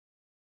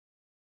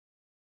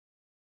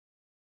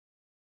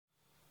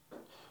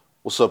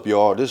What's up,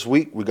 y'all? This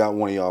week we got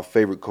one of y'all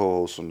favorite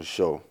co-hosts on the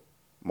show,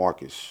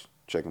 Marcus.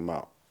 Check him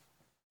out.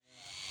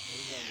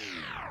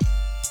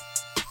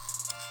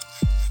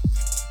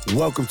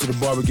 Welcome to the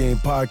Barber Game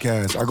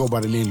Podcast. I go by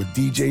the name of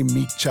DJ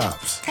Meek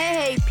Chops.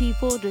 Hey,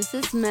 people, this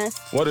is Mess.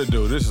 What it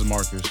do? This is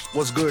Marcus.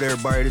 What's good,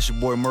 everybody? This your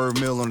boy Merv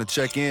Mill on the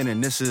check-in,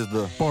 and this is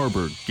the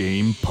Barber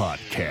Game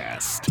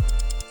Podcast.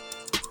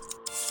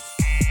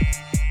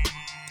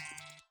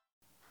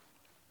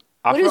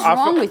 What is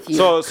wrong with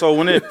you? So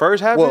when it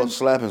first happened, Well,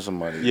 slapping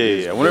somebody.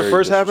 yeah. When it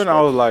first happened, I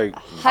was like,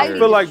 I How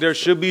feel like there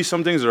should be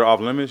some things that are off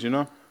limits,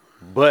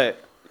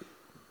 But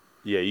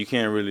yeah, you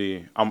can't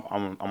really. I'm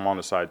on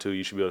the side too.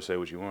 You should be able to say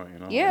what you want,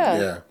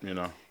 Yeah.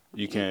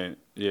 You can't.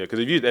 Yeah, because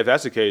if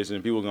that's the case,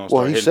 then people are gonna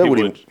start Well,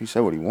 hitting people. he said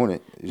what he wanted.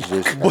 It's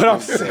just, But I'm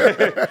saying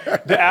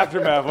the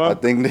aftermath, huh? I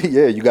think that,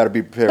 you got to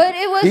be prepared. But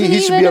it wasn't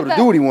he should even be able to about-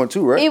 do what he wants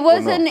to, right? It Or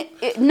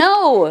wasn't.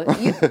 no?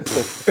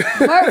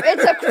 Merv,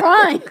 it's a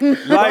crime.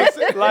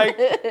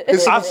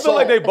 I feel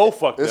like they both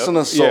fucked up. It's an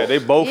assault. Yeah, they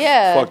both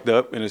fucked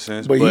up in a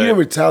sense. But he didn't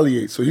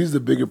retaliate, so he's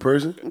the bigger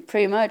person.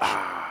 Pretty much.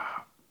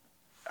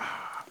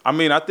 I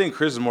mean, I think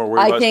Chris is more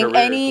worried I about his think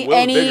career. any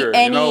Will's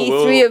bigger,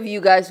 Will, three of you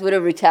guys would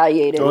have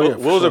retaliated. Oh, yeah, for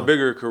Will's sure. a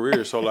bigger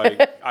career, so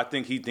like I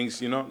think he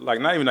thinks, like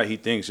not even that he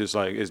thinks, just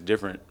like it's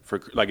different for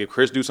like if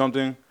Chris do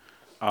something,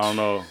 I don't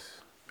know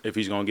if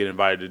he's gonna get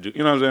invited to do.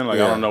 You know what I'm saying?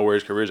 Like I don't know where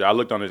his career is. I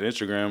looked on his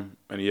Instagram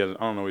and I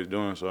don't know what he's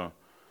doing. So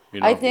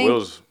I think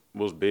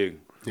Will's big.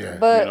 Yeah.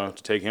 But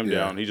To take him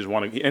down, he just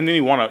wanted, and then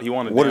he wanted.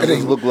 What does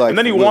this look like? And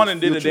then he for won Will's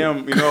and did a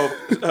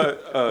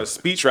future? damn,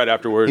 speech right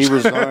afterwards. He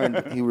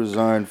resigned. He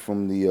resigned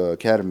from the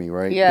academy,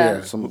 right?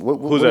 Yeah.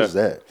 What is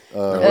that?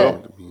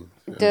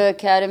 the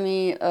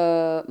Academy,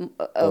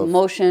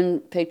 motion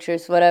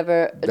pictures,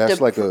 whatever. That's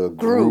the like a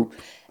group.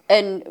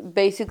 And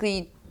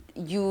basically,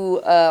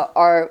 you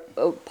are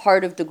a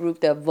part of the group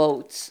that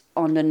votes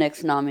on the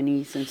next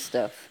nominees and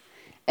stuff.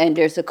 And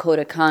there's a code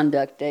of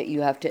conduct that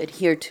you have to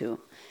adhere to.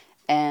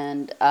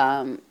 And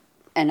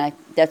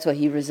that's what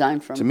he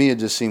resigned from. To me, it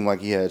just seemed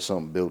like he had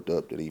something built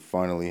up that he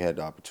finally had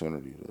the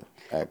opportunity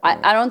to act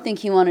on. I don't think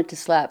he wanted to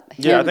slap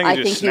him. Yeah, I think he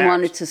just he snapped.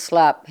 wanted to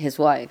slap his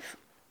wife.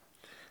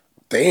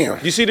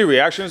 Damn. You see the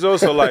reactions though,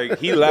 so like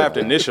he laughed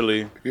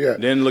initially,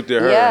 then looked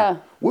at her. Yeah.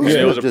 Will And it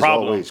Smith was a just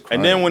problem. always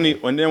And then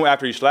crying.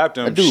 after he slapped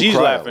him, That dude she's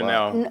cried a laughing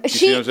lot. now. You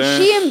see what I'm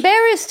saying? She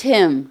embarrassed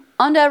him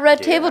on that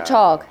Red Table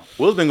Talk.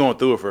 Will's been going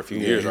through it for a few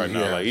years right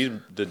now. Like he's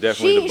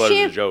definitely the butt of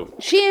the joke.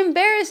 She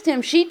embarrassed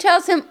him. She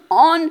tells him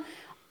on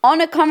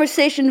a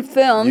conversation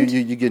filmed.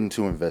 You're getting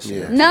too invested.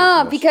 Yeah. in it.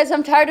 No, because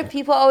I'm tired of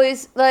people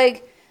always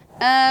like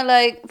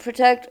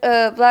protect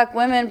black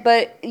women,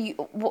 but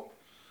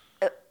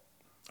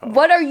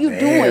what are you Damn,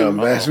 doing?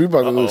 man. We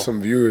about to lose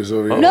some viewers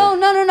over here. No.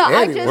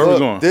 I Anyway. just Where we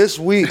going? This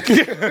week,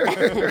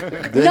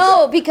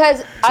 no,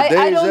 because I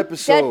Today's don't.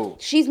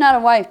 episode- She's not a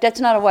wife. That's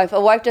not a wife. A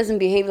wife doesn't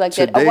behave like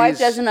that. A wife Today's-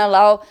 doesn't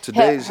allow her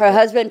today's-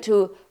 husband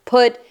to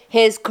put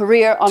his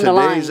career on the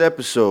line. today's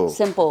episode.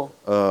 Simple.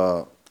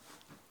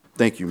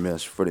 Thank you,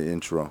 Miss, for the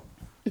intro.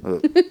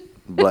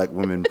 Black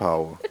women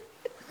power.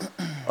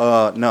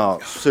 No,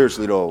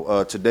 seriously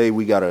though. Today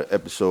we got an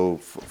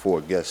episode for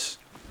a guest.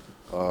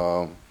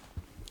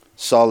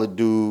 Solid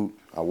dude.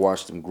 I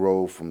watched him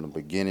grow from the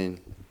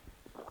beginning.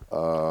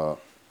 I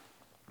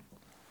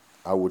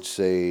would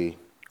say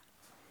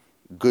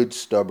good,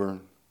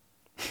 stubborn,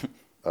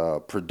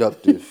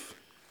 productive,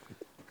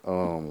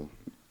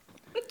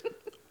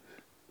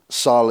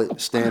 solid,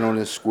 stand on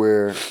his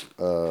square,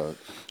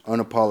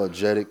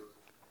 unapologetic,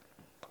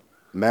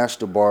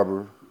 master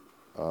barber,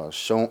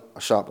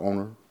 shop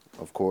owner,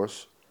 of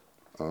course.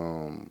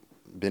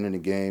 Been in the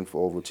game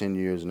for over 10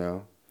 years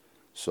now.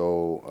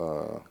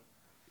 So,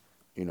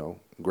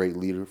 great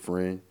leader,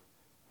 friend,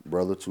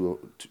 brother to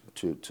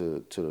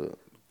the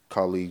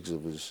colleagues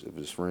of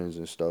his friends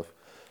and stuff.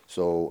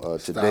 So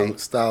today,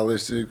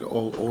 Stylistic,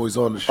 always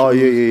on the show. oh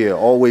yeah,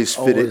 always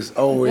fitted.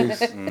 Always.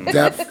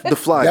 The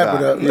fly Dap guy.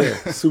 it up,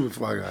 yeah. Super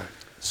fly guy.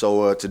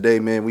 So today,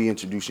 man, we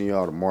introducing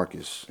y'all to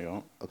Marcus,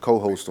 Yeah. a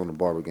co-host on the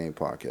Barber Game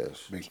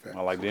Podcast. Big fan.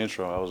 I like the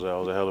intro. That was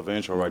a hell of an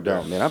intro right there.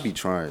 Down, man, I be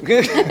trying.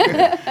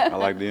 I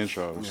like the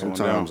intro.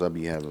 Sometimes I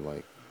be having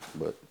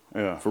but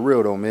Yeah. for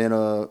real though, man.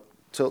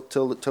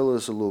 Tell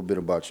us a little bit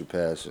about your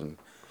past and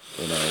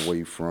where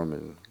you from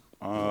and.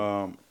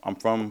 I'm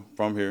from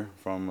here,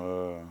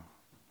 from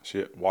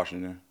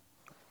Washington.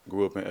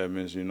 Grew up in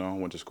Edmonds,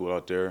 went to school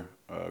out there,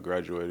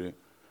 graduated.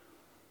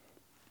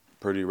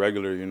 Pretty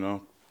regular,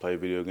 play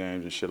video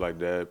games and shit like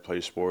that, play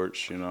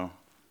sports, I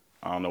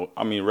don't know.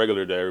 I mean,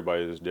 regular to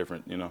everybody is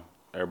different,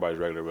 Everybody's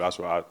regular, but that's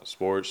what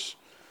sports,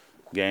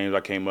 games,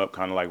 I came up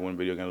kind of like when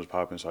video games was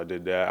popping, so I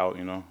did that out,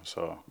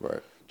 So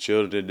Right.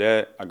 chilled, did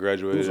that. I He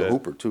graduated. was a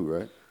hooper too,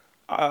 right?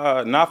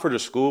 Not for the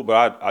school,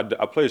 but I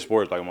played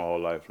sports like my whole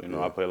life.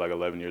 I played like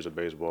 11 years of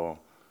baseball.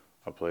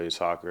 I played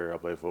soccer. I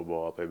played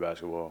football. I played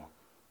basketball.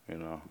 You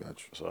know.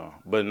 Gotcha. So,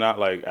 but not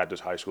like at this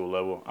high school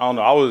level. I don't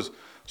know.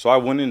 I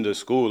went into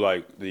school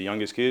like the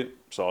youngest kid,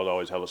 so I was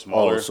always hella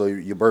smaller. Oh, so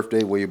your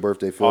birthday? Where your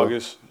birthday fell?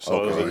 August.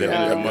 So it was Okay, a yeah.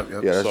 different Yeah. month.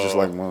 Yeah, that's So, just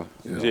like mine.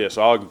 Yeah,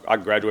 so I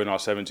graduated when I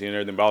was 17 and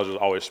everything, but I was just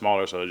always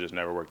smaller, so it just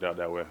never worked out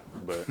that way.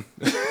 But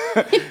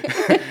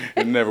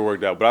it never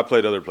worked out. But I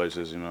played other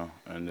places, you know,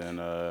 and then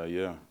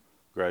yeah,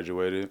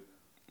 graduated,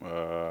 and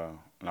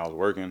I was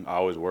working. I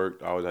always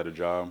worked. I always had a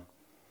job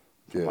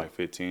from Yeah. like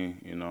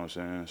 15. You know what I'm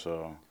saying?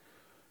 So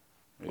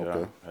yeah,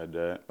 Okay. had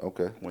that.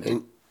 Okay. Went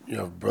And to, you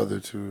have a brother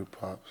too,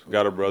 pops.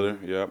 got a brother.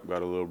 Yep,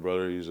 got a little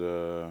brother. He's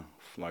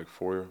like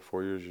four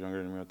years younger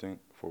than me, I think.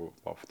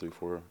 About 3,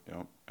 4.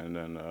 Yep. And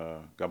then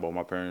got both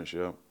my parents.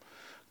 Yep.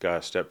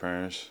 Got step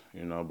parents.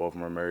 You know, both of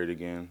them are married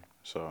again.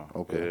 So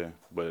Okay. yeah.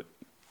 But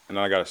and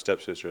then I got a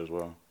stepsister as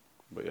well.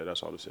 But yeah,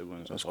 that's all the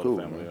siblings. That's all cool,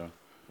 the family. man. Yeah.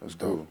 That's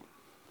cool.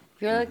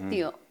 You're like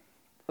the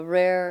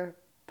rare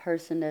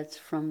person that's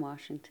from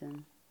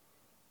Washington.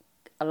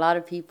 A lot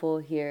of people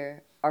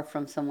here are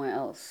from somewhere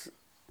else.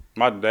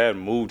 My dad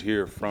moved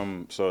here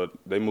so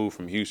they moved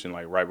from Houston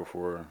like right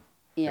before,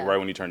 Yeah. right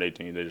when he turned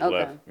 18. They just Okay.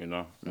 left, you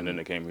know, and then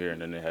they came here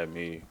and then they had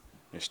me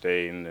and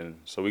stayed, and then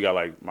so we got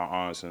like my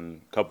aunts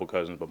and a couple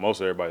cousins, but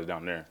most of everybody's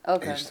down there.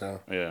 Okay. H-Town.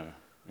 Yeah,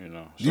 you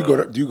know. Do you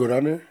so do you go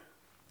down there?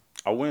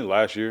 I went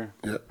last year,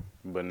 Yeah.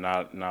 but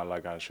not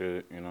like I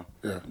should, you know.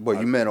 Yeah. But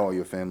you met all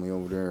your family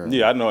over there.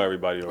 Yeah, I know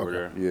everybody over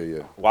there. Yeah,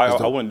 yeah. Well,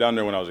 That's I dope. went down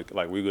there when I was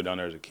like we go down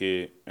there as a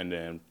kid, and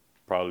then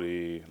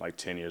probably like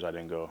 10 years I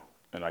didn't go,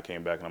 and I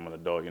came back and I'm an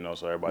adult, you know.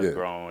 So everybody's Yeah.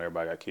 grown,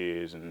 everybody got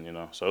kids, and you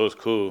know, so it was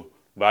cool.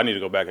 But I need to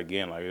go back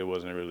again. Like it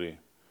wasn't really.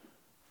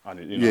 I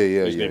need, you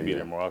know, just need to be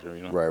there more often,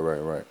 you know.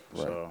 Right.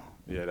 So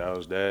yeah, that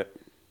was that,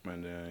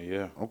 and then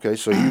yeah. Okay,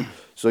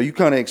 so you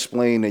kind of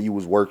explained that you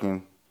was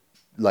working.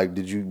 Like,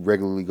 did you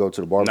regularly go to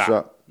the barber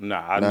shop?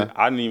 Nah, Nah?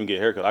 I didn't even get a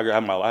haircut.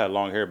 I had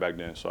long hair back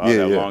then, so I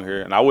Yeah, had yeah. long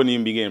hair, and I wouldn't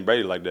even be getting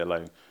braided like that.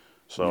 Like,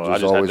 so You I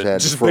just just always had the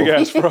just fro. big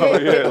ass fro.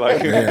 Yeah,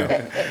 like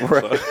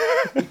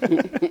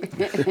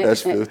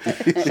That's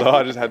filthy. so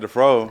I just had the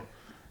fro.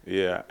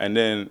 Yeah, and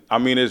then I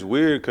mean it's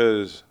weird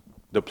because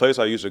the place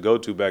I used to go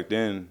to back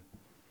then,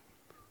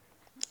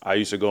 I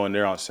used to go in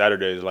there on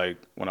Saturdays, like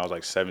when I was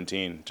like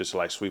 17, just to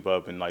like sweep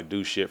up and like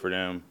do shit for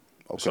them.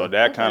 So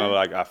that kind of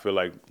like I feel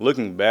like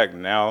looking back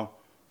now,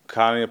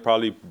 kind of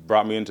probably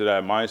brought me into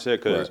that mindset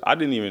because I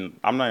don't even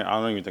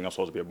think I'm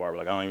supposed to be a barber.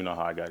 Like I don't even know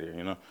how I got here,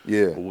 you know.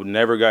 Yeah. But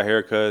never got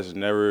haircuts,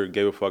 never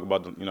gave a fuck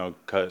about the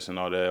cuts and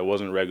all that. It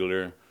wasn't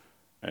regular,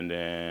 and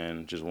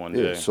then just one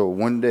Yeah. day, So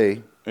one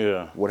day,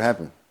 yeah. what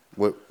happened?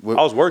 What? I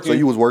was working. So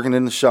you was working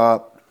in the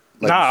shop.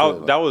 Like Nah, you said,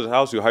 like- that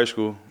was through high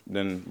school.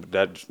 Then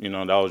that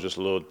that was just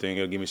a little thing.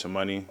 It'll give me some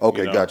money.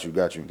 Okay, know. got you.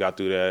 Got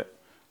through that,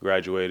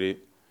 graduated,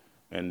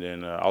 and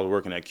then I was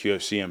working at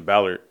QFC in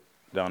Ballard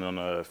down on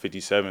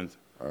 57th.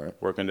 All right.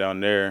 Working down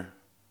there,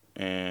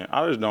 and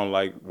I just don't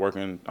like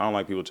working. I don't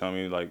like people telling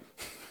me like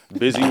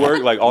busy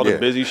work, like all Yeah. the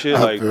busy shit.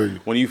 I Like feel you.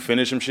 when you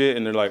finish some shit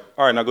and they're like,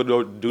 all right, now go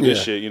do this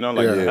Yeah. shit. You know,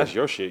 like Yeah. that's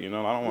your shit. You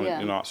know, I don't want to. Yeah.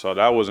 You know, so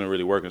that wasn't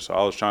really working. So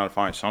I was trying to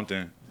find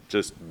something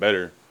just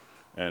better,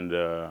 and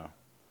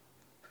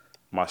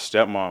my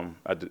stepmom,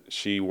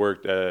 she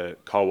worked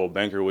at Caldwell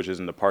Banker, which is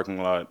in the parking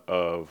lot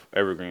of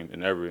Evergreen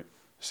in Everett,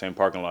 same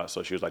parking lot.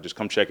 So she was like, just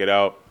come check it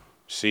out,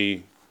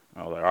 see.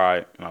 I was like, all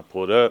right, and I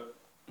pulled up.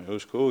 It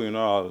was cool, you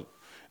know.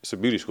 It's a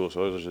beauty school,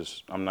 so it was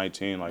just I'm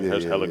 19, like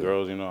there's hella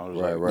girls, you know. I was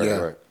like, Yeah.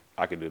 Right.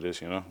 I could do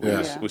this, you know.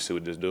 Yeah. We see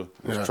what this do.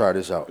 Let's try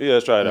this out. Yeah,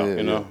 let's try it out, Yeah,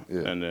 you know. yeah.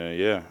 And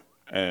then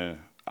and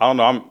I don't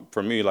know.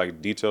 For me,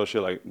 like detail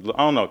shit, like I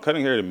don't know.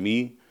 Cutting hair to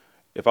me,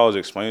 if I was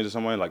explaining to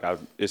someone, like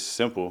it's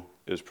simple.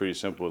 It's pretty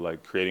simple,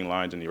 like creating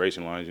lines and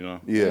erasing lines, you know.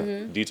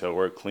 Yeah. Detail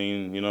work,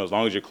 clean, you know. As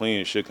long as you're clean,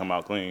 it should come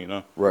out clean, you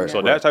know. Right, So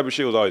right. that type of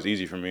shit was always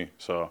easy for me.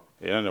 So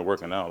it ended up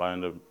working out. I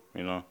ended up,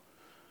 you know,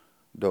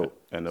 Dope.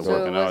 ended up So it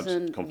working out.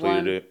 wasn't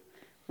Completed it.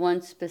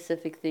 one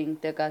specific thing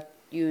that got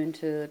you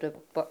into the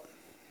hair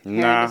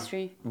Nah,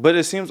 industry? but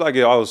it seems like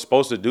I was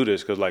supposed to do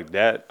this because like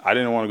that, I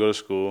didn't want to go to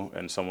school,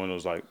 and someone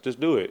was like, "Just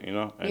do it," you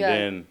know. And Yeah.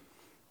 then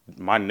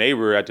my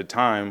neighbor at the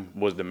time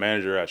was the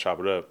manager at Chop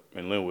It Up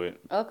in Linwood,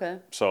 Okay.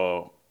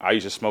 so I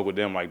used to smoke with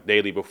them like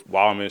daily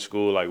while I'm in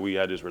school. Like we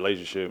had this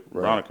relationship,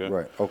 Veronica,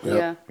 Right. Okay.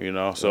 Yeah. you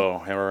know. So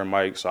her and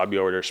Mike, so I'd be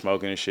over there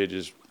smoking and shit,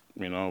 just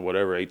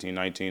whatever, 18,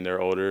 19,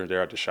 they're older,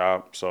 they're at the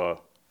shop, so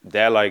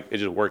that like it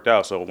just worked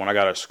out. So when I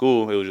got out of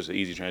school, it was just an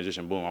easy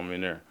transition. Boom, I'm in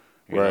there.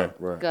 you know?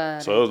 Right.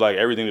 Got So it was like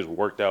everything just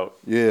worked out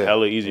Yeah,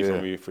 hella easy for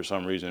yeah. me for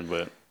some reason,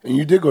 but And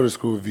you did go to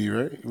school with V,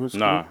 right? You went to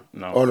Nah, school?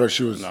 no. Oh no,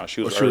 she was. Nah,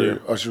 she was oh,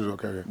 earlier. she was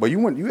okay. But you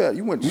went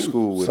to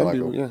school with Some like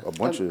people, yeah. a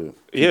bunch of people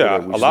yeah,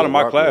 that we a lot still of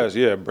my rock with. class,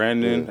 yeah.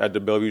 Brandon at the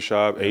Bellevue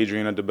shop,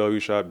 Adrian at the Bellevue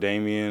shop,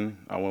 Damien,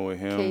 I went with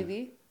him.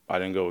 KB? I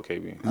didn't go with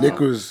KB. Nick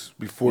was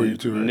before you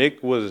too, right?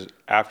 Nick was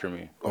after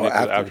me. Oh, Nick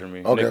after was after you.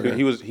 me. Okay, Nick,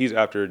 okay. he's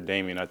after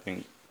Damien, I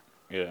think.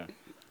 Yeah.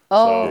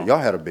 Oh, Yeah, y'all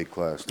had a big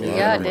class. Though.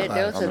 yeah, big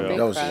there was class. a That big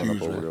was class.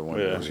 huge, Over man. there one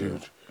Yeah. day. That was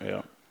huge.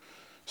 Yeah.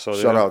 So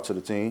Shout then- out to the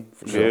team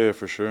for sure. Yeah,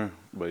 for sure.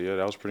 But yeah,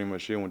 that was pretty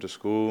much it. Went to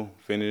school,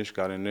 finished,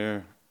 got in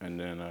there, and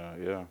then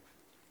yeah,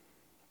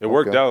 it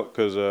worked Okay. out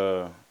because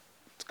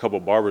couple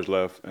barbers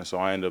left, and so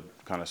I ended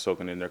up kind of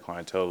soaking in their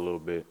clientele a little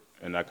bit,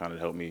 and that kind of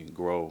helped me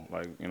grow,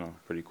 like, you know,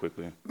 pretty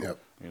quickly. Yep.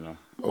 You know.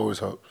 Always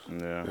helps.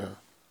 Yeah.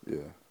 Yeah.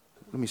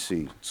 Let me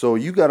see. So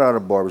you got out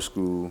of barber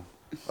school.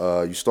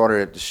 You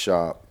started at the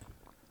shop.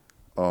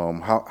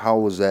 How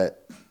was that?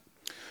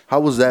 How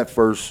was that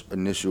first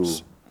initial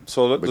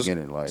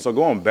beginning? Like, so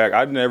going back,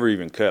 I never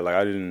even cut. Like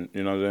I didn't,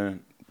 you know what I'm saying?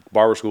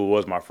 Barber school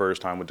was my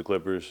first time with the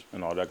Clippers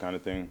and all that kind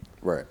of thing.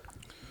 right.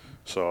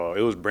 So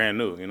it was brand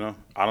new, you know.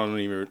 I don't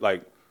even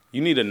like. You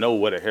need to know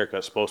what a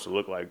haircut's supposed to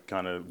look like,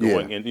 kind of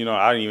going in. You know,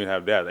 I didn't even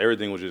have that.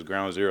 Everything was just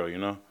ground zero, you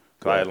know.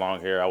 Cause I had long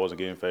hair, I wasn't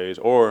getting phased,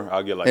 or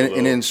I'll get like.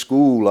 And in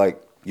school,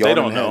 like y'all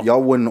don't know.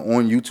 Y'all wasn't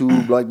on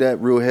YouTube like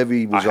that, real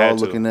heavy. Was y'all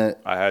looking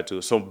at? I had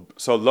to. So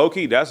low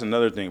key, that's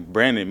another thing.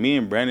 Me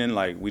and Brandon,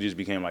 like we just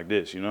became like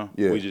this, you know.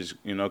 Yeah. We just,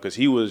 you know, cause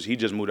he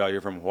just moved out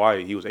here from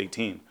Hawaii. He was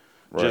 18,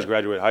 Right. just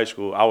graduated high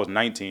school. I was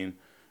 19,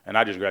 and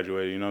I just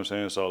graduated. You know what I'm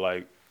saying? So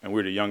like, and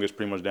we're the youngest,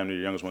 pretty much damn near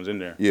the youngest ones in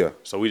there. Yeah.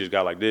 So we just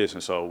got like this,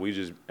 and so we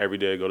just every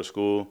day go to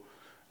school,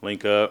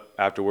 link up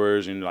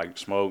afterwards, and like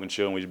smoke and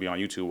chill, and we just be on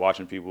YouTube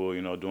watching people,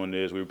 you know, doing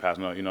this. We were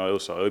passing out, you know.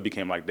 It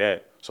became like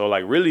that. So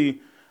like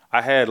really,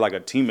 I had like a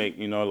teammate,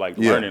 you know, like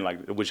learning,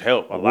 like which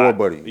helped a lot.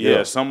 War buddy.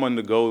 Yeah, someone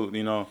to go,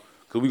 you know,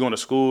 because we going to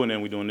school and then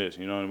we doing this,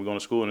 you know, and we going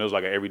to school and it was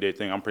like an everyday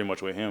thing. I'm pretty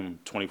much with him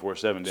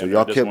 24/7. So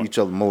y'all kept each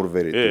other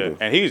motivated. Yeah,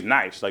 and he's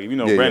nice. Like, if you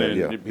know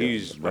Brandon,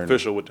 he's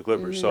official with the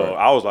Clippers. So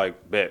I was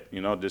like, bet, you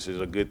know, this is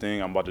a good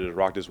thing. I'm about to just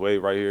rock this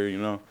wave right here, you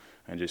know,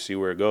 and just see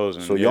where it goes.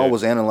 And So y'all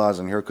was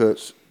analyzing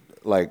haircuts,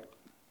 like,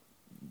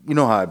 you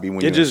know how it be when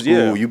you're in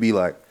school. You be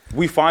like,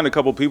 we find a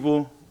couple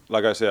people.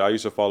 Like I said, I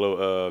used to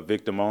follow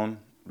Vic Damone,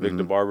 Vic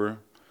the Barber.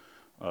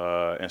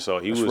 And so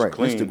he was right.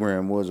 clean.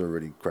 Instagram was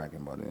already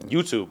cracking by then.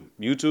 YouTube,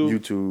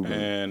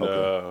 and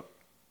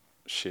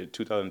okay.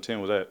 2010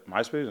 was that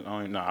MySpace?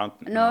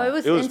 No, it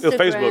was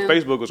Facebook.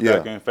 Facebook was Yeah,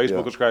 cracking. Facebook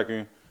yeah. was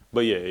cracking.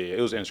 But yeah,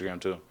 it was Instagram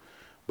too.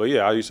 But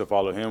yeah, I used to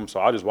follow him, so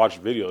I just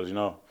watched videos, you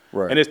know.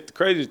 Right. And it's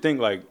crazy to think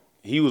like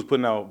he was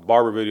putting out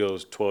barber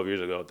videos 12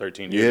 years ago,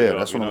 13 years ago. Yeah,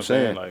 that's you what know I'm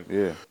saying. Like,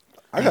 yeah.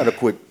 I got a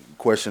quick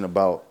question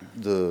about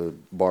the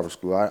barber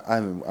school. I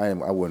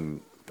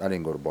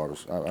didn't go to barber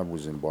school. I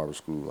was in barber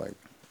school like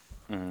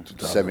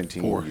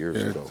 17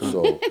 years ago.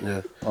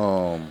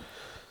 So,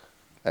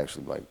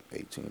 actually like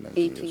 18,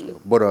 19 years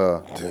ago.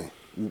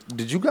 But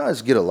did you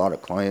guys get a lot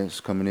of clients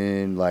coming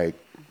in? Like,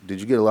 did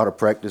you get a lot of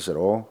practice at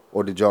all,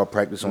 or did y'all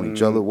practice on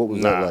each other? What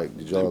was that like?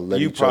 Did y'all let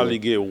you each probably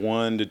other? get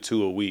 1 to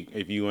 2 a week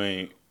if you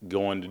ain't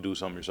going to do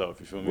something yourself.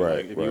 You feel me? Right,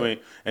 Like if right. you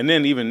ain't, and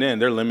then even then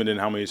they're limited in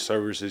how many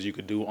services you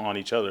could do on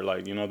each other.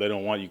 Like, you know, they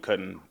don't want you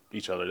cutting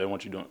each other. They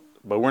want you doing,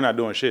 but we're not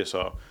doing shit.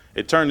 So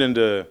it turned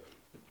into,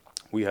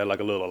 we had like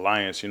a little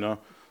alliance, you know.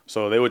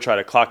 So they would try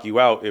to clock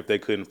you out if they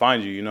couldn't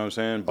find you, you know what I'm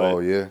saying? But Oh,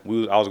 yeah.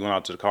 I was going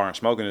out to the car and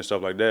smoking and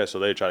stuff like that, so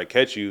they'd try to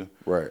catch you.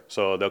 Right.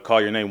 So they'll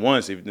call your name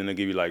once, then they'll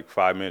give you like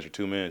 5 minutes or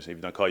 2 minutes. If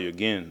they don't call you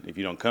again, if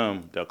you don't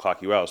come, they'll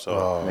clock you out.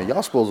 So Man,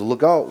 y'all supposed to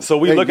look out. so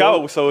we Hey, look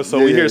yo. out. So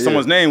Yeah, we hear yeah,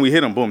 someone's name, we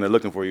hit them, boom, they're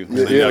looking for you. Yeah,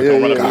 You gotta yeah,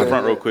 come run yeah, up to yeah. the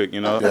front real quick,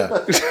 you know?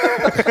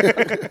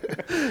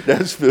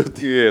 That's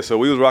filthy. Yeah, so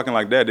we was rocking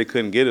like that. They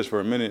couldn't get us for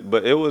a minute,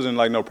 but it wasn't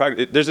like no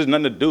practice. There's just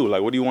nothing to do.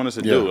 Like, what do you want us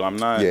to do? I'm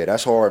not. Yeah,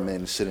 that's hard,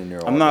 man, sitting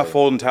there. I'm not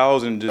folding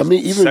towels and just. I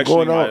mean, even sectioning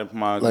going out,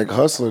 my like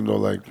hustling though,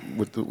 like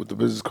with the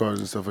business cards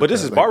and stuff like that. But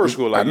this is like, barber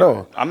school. Like, I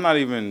know. I'm not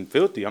even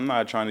filthy. I'm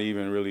not trying to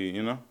even really,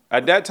 you know.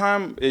 At that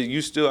time,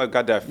 you still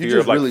got that You fear just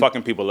of like really-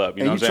 fucking people up.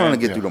 You And know you're what I'm trying saying?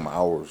 to get through them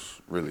hours,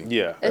 really.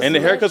 Yeah, It's and the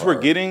like- haircuts we're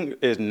getting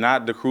is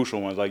not the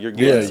crucial ones. Like you're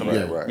getting some,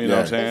 yeah, right. you know what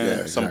I'm yeah, saying? yeah,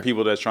 Some exactly.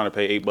 people that's trying to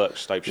pay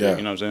 $8 type shit. Yeah.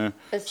 You know what I'm saying?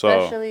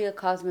 Especially a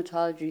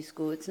cosmetology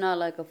school. It's not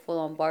like a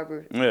full-on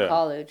barber Yeah.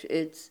 college.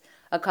 It's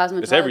a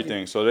cosmetology. It's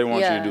everything. So they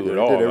want you Yeah. to do They it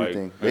all. did like,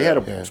 everything. They had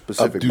a Yeah.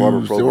 specific Updos,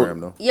 barber they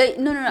program, were- though. Yeah,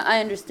 no, I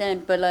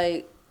understand, but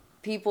like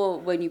people,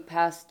 when you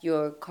pass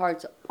your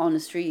cards on the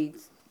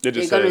streets, It they're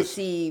just gonna says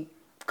see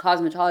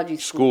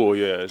cosmetology school,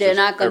 yeah. It's They're just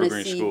not gonna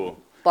evergreen see school.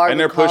 barber And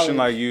they're pushing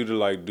college. like you to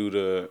like do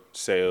the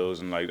sales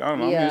and like I don't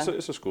know. I mean, Yeah.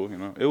 it's a school, you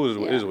know. It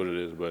Yeah. is what it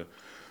is. But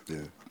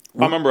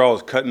I remember I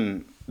was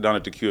cutting down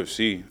at the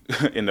QFC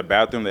in the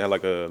bathroom. They had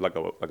like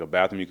a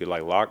bathroom you could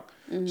like lock.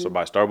 Mm-hmm. So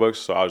by Starbucks,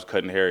 so I was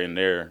cutting hair in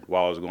there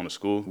while I was going to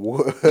school.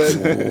 What?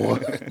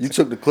 You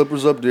took the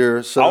clippers up there.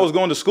 I was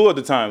going to school at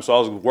the time, so I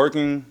was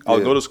working. I would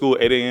Yeah. go to school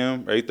 8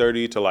 a.m. or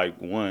 8:30 to like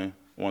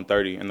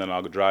 1:30, and then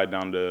I'll drive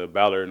down to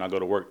Ballard and I go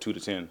to work 2 to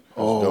 10.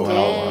 Oh, And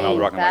I was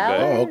rocking like that.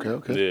 Ballard? Oh,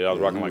 okay. Yeah, I was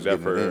rocking you like was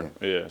that getting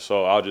for yeah.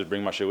 So I'll just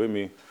bring my shit with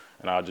me,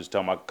 and I'll just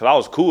tell cause I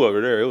was cool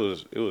over there. It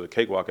was a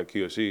cakewalk at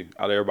QFC.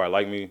 Everybody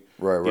liked me,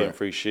 Right, getting right.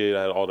 free shit.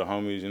 I had all the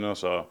homies, you know.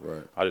 So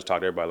Right. I just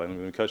talked to everybody like, let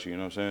me cut you, you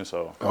know what I'm saying?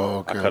 So Oh,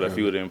 okay, I cut a okay,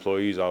 few of the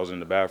employees. I was in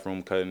the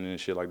bathroom cutting and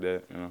shit like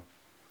that, you know,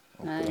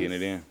 Nice. getting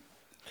it in.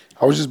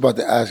 I was just about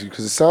to ask you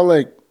because it sounded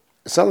like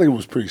it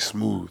was pretty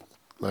smooth,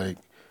 like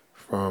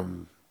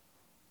from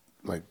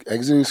like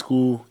exiting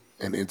school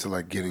and into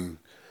like getting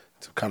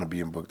to kind of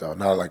being booked out.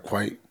 Not like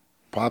quite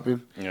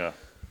popping. Yeah.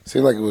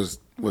 Seemed like it was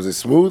it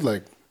smooth?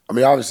 Like, I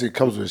mean, obviously it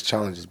comes with its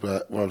challenges,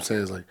 but what I'm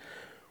saying is like,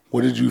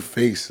 what did you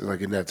face like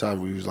in that time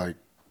where you was like,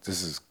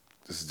 this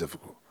is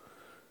difficult?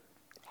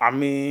 I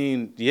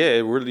mean, yeah,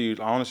 it really,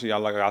 honestly,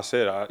 like I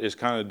said, it's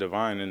kind of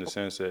divine in the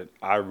sense that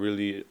I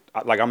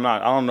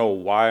don't know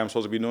why I'm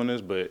supposed to be doing this,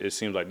 but it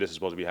seems like this is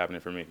supposed to be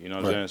happening for me. You know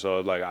what I'm saying?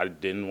 So, like, I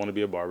didn't want to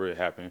be a barber. It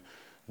happened.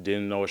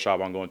 Didn't know what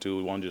shop I'm going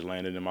to. One just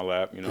landed in my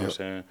lap. You know what I'm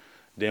saying?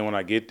 Then when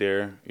I get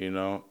there,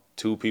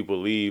 two people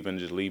leave and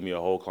just leave me a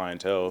whole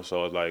clientele.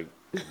 So it's like,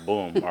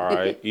 boom, all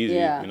right, easy.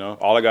 Yeah.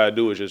 All I got to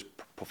do is just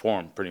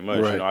perform pretty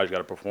much. Right. I just got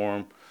to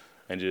perform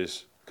and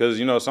just. Because,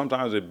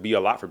 sometimes it'd be a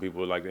lot for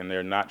people, like, and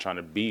they're not trying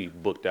to be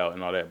booked out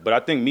and all that. But I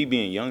think me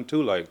being young,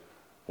 too, like,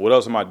 what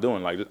else am I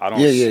doing? Like, I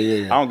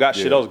don't got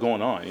shit else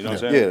going on. You know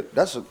what I'm saying?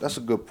 Yeah, that's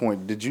a good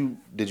point. Did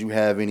you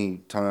have any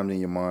time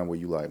in your mind where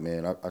you like,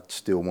 man, I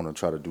still want to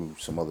try to do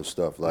some other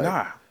stuff? Like,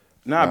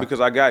 Nah, because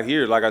I got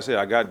here, like I said,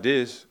 I got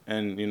this,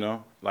 and,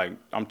 like,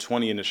 I'm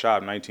 20 in the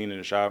shop, 19 in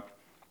the shop.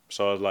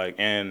 So it's like,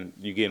 and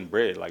you getting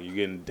bread, like, you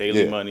getting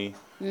daily money.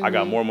 I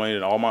got more money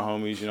than all my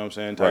homies, you know what I'm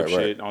saying, type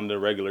shit on the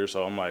regular.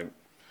 So I'm like,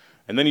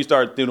 and then you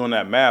start doing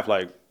that math,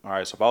 like, all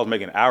right, so if I was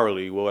making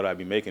hourly, what would I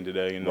be making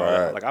today?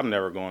 Like, I'm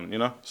never going,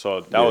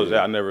 So that was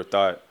that. I never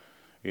thought,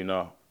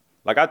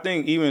 like, I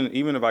think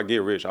even if I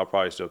get rich, I'll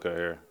probably still cut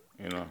hair.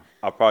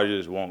 I probably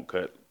just won't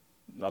cut.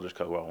 I'll just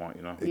cut what I want.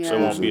 So it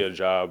won't be a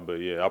job,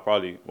 but yeah, I'll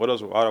probably. What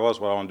else? What I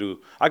want to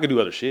do? I could do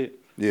other shit.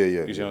 Yeah.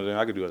 You see what I'm saying?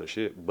 I could do other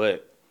shit,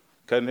 but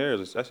cutting hair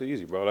that's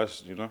easy, bro.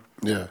 That's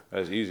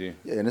that's easy.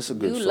 Yeah, and it's a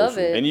good. You social. love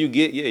it. And you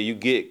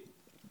get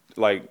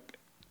like,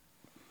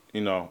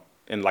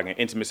 in like an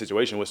intimate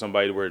situation with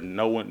somebody where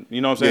no one,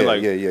 you know what I'm saying?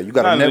 Like, You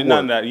got a network.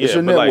 Not that, It's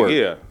but your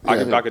network.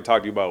 like, I could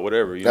talk to you about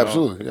whatever,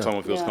 Absolutely, yeah.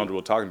 Someone feels Yeah.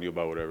 comfortable talking to you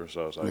about whatever.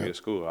 So it's like, it's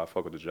cool. I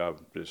fuck with the job.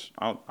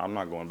 I'm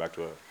not going back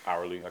to an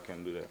hourly. I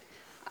can't do that,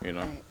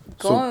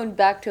 Going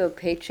back to a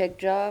paycheck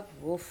job,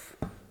 woof.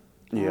 I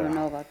Yeah. don't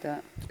know about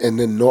that. And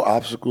then no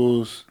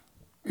obstacles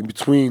in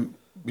between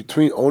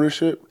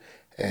ownership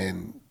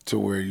and to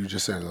where you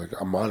just said, like,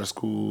 I'm out of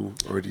school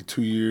already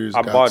 2 years.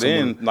 I got bought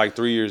someone- in like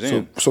 3 years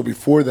in. So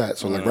before that,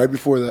 so like right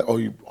before that,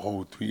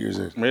 3 years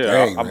in. Yeah,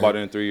 Dang, I man. bought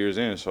in 3 years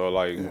in. So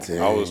like,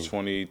 I was Dang.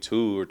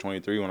 22 or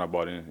 23 when I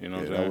bought in. You know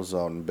what I'm saying? That was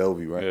out in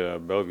Bellevue, right? Yeah,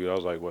 Bellevue. That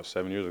was like, what,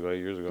 7 years ago, 8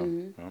 years ago.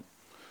 Mm-hmm. Yeah.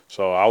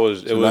 So I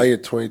was. So now you're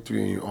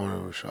 23 and you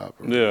own a shop.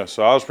 Right? Yeah,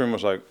 so I was pretty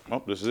much like,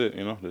 oh, this is it,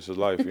 this is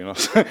life,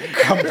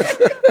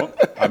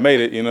 I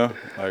made it, like,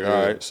 all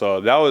right. So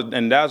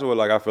that's what,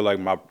 like, I feel like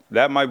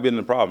that might have been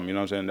the problem, you know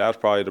what I'm saying? That's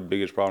probably the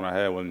biggest problem I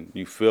had when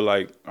you feel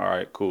like, all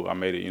right, cool, I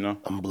made it,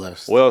 I'm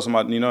blessed. What else am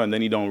I, and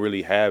then you don't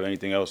really have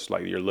anything else,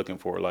 like, you're looking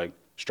for, like,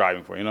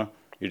 striving for,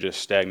 you're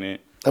just stagnant.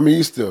 I mean,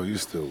 you still.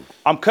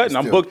 I'm cutting.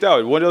 I'm Still. booked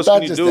out. What else Not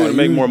can you just do that, to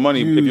make you- more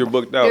money you- if you're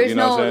booked out? There's You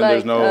know what I'm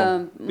saying? no,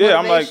 There's like, no. Yeah,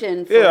 I'm like.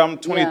 motivation Yeah, I'm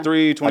for-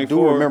 23, 24.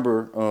 I do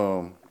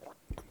remember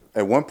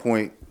at one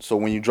point. So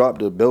when you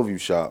dropped the Bellevue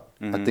shop,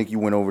 I think you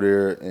went over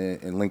there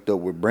and linked up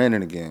with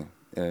Brandon again,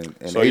 and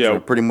So, Adrian yeah,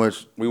 pretty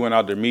much. We went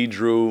out there. Me,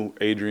 Drew,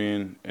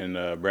 Adrian, and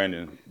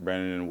Brandon.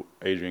 Brandon and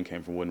Adrian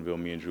came from Woodinville.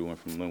 Me and Drew went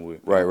from Linwood.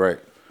 Right.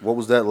 What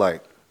was that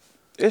like?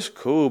 It's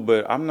cool,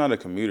 but I'm not a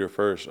commuter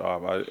first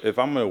off. If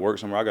I'm going to work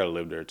somewhere, I got to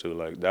live there too.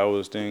 Like, that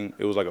was the thing.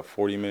 It was like a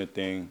 40-minute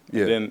thing.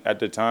 Yeah. And then at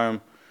the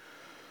time,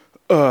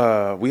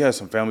 we had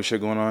some family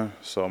shit going on.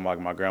 So,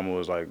 my grandma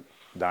was, like,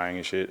 dying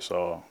and shit.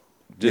 So,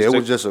 It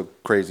was just a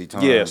crazy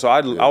time. Yeah, so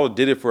I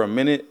did it for a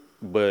minute,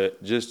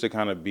 but just to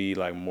kind of be,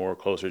 like, more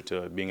closer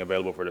to being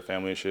available for the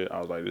family and shit, I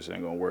was like, this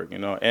ain't going to work,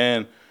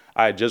 And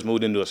I had just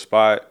moved into a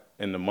spot,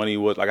 and the money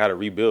was, like, I had to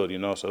rebuild,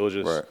 So it was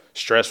just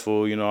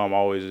stressful,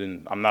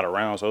 I'm not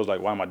around, so it was like,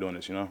 why am I doing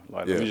this, Like,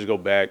 let me just go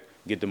back,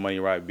 get the money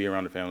right, be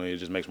around the family. It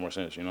just makes more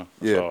sense, Yeah.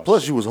 So,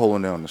 Plus, you was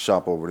holding down the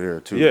shop over there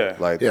too. Yeah.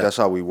 That's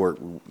how we work.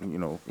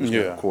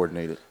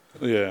 Coordinated.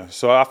 yeah,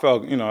 so I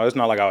felt, it's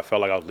not like I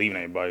felt like I was leaving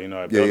anybody,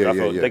 at Bellevue. I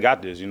felt they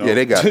got this, Yeah,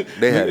 they got it.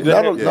 They had it. They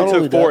Not only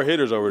took 4 that-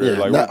 hitters over there. Yeah,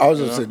 Like, I was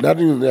gonna say, not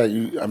even that.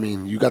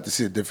 You got to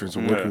see the difference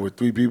of working Yeah. with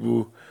 3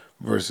 people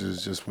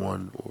versus just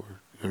one, or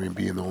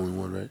being the only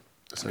one, right?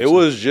 It Essentially.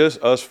 was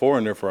just us 4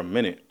 in there for a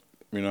minute.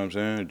 You know what I'm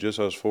saying? Just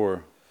us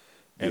 4.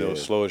 And it was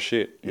Yeah. slow as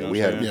shit. You know We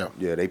what I'm had. saying?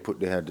 Yeah.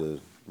 They had to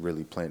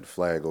really plant the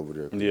flag over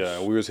there. 'cause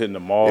Yeah, we was hitting the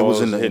malls, It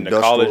was in the hitting the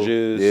industrial-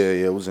 colleges.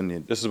 Yeah, it was in the.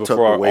 This is tucked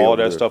before away over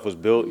that there. stuff was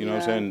built. You know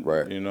what I'm Yeah. saying?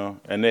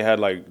 Right. And they had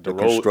like the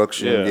road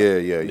construction. Yeah.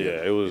 Yeah,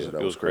 it was Yeah,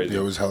 that it was was crazy. crazy. Yeah,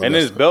 it was hella and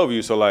then it's messed up.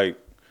 Bellevue, so like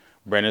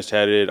Brandon's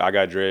tatted, I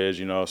got dreads.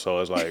 So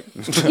it's like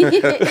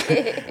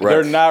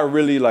they're not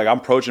really like I'm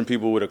approaching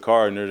people with a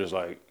car, and they're just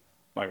like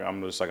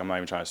I'm not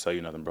even trying to sell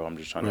you nothing, bro. I'm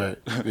just trying to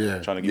Right. Yeah.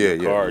 trying to give you a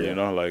Yeah, card.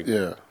 yeah. Like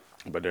Yeah.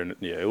 But then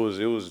it was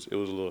a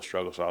little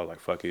struggle. So I was like,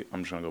 fuck it,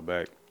 I'm just gonna go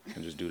back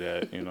and just do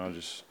that.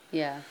 Just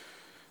Yeah.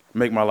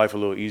 make my life a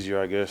little easier,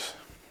 I guess.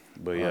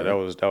 But yeah, that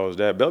was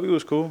that. Bellevue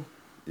was cool.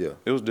 Yeah.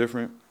 It was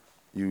different.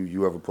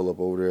 You ever pull up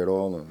over there at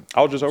all? And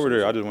I was just over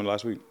there. I just went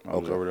last week. I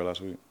was Okay. over there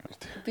last week.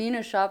 Being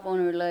a shop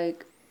owner,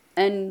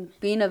 and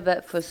being a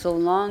vet for so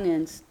long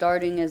and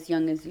starting as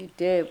young as you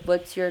did,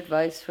 what's your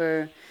advice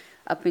for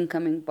up and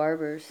coming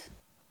barbers?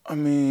 I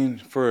mean,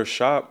 for a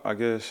shop, I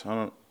guess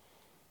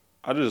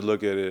I just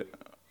look at it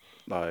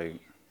like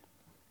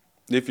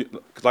if you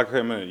like I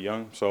said, I'm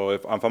young. So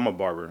if I'm a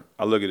barber,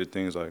 I look at the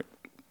things like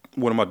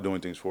what am I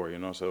doing things for?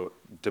 So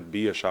to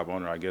be a shop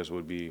owner, I guess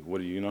would be what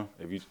do you know?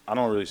 I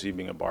don't really see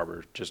being a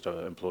barber just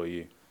an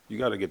employee. You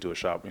got to get to a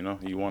shop.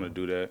 You want to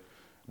do that,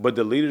 but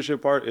the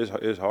leadership part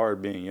is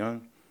hard being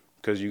young,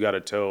 because you got to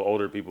tell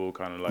older people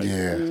kind of like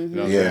Yeah, you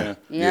know what I'm yeah, saying?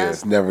 Yeah.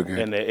 It's never good.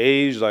 And the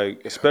age,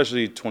 like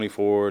especially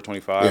 24,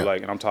 25, Yeah.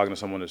 like, and I'm talking to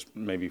someone that's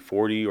maybe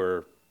 40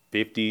 or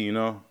 50, and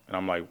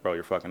I'm like, bro,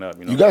 you're fucking up.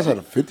 You guys had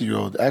a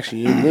 50-year-old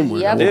actually in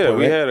Linwood. Yep. at one Yeah, point,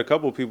 we right? had a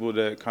couple people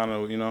that kind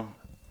of,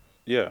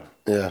 yeah.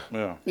 Yeah.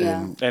 Yeah.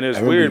 Yeah. And it's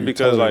I remember weird you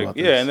because, telling me like, about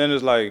yeah, this. and then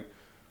it's like,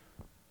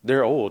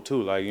 they're old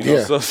too, like,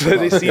 Yeah. so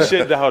they see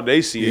shit how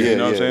they see it, Yeah, you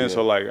know what I'm yeah, saying? yeah.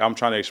 So, like, I'm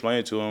trying to explain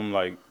it to them,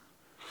 like,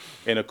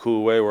 in a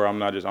cool way where I'm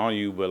not just on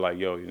you, but, like,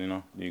 yo,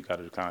 you got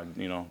to kind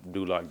of,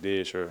 do like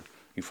this, or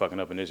you fucking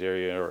up in this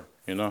area, or,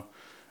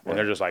 And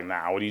they're just like,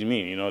 nah, what do you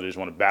mean? They just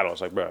want to battle.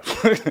 It's like, bro,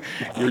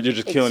 you're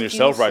just killing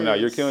yourself right now.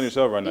 You're killing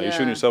yourself right now. You're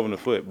shooting Yeah. yourself in the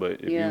foot. But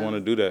if Yeah. you want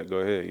to do that, go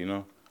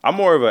ahead. I'm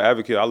more of an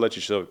advocate. I'll let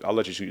you shoot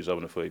yourself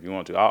in the foot if you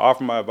want to. I'll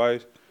offer my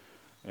advice,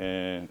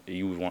 and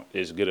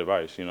it's good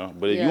advice.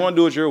 But if you Yeah. want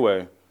to do it your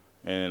way,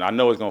 and I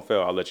know it's gonna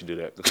fail, I'll let you do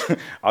that.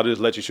 I'll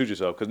just let you shoot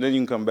yourself, because then you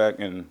can come back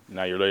and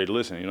now you're ready to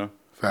listen. I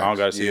Facts. don't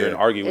gotta sit here and Yeah.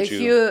 argue with If you.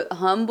 you're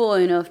humble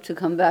enough to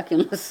come back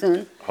and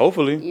listen,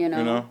 Hopefully,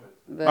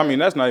 but I mean,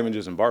 that's not even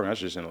just in barbering. That's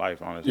just in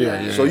life, honestly.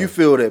 Yeah. So you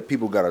feel that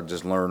people gotta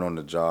just learn on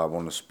the job,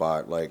 on the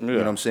spot, like you know Yeah.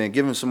 what I'm saying?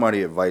 Giving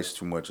somebody advice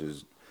too much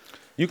is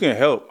You can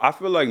help. I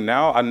feel like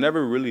now I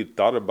never really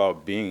thought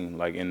about being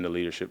like in the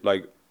leadership.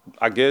 Like,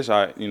 I guess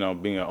being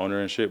an owner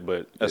and shit.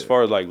 But as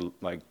far as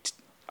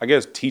I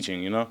guess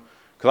teaching, because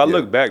I Yeah.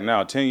 look back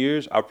now, 10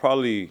 years, I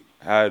probably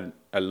had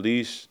at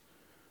least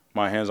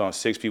my hands on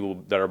 6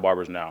 people that are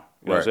barbers now.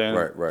 You know what I'm saying?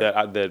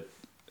 Right. That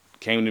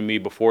came to me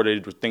before they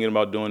were thinking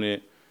about doing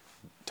it,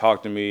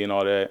 talked to me and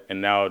all that,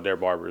 and now they're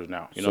barbers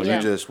now. You know so what you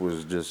I'm saying? just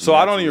was just So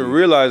I don't even naturally-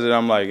 realize that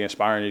I'm like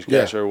inspiring these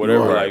cats Yeah, or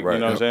whatever. right, Like, right, you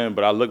know what I'm yep. saying?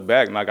 But I look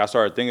back and like I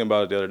started thinking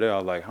about it the other day. I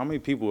was like, how many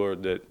people are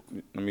that?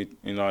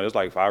 There's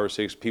like 5 or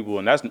 6 people,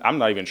 and I'm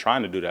not even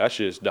trying to do that. That's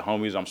just the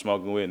homies I'm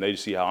smoking with, and they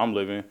just see how I'm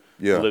living.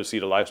 Yeah. See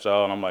the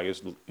lifestyle, and I'm like,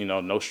 it's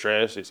no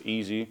stress, it's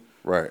easy.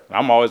 Right.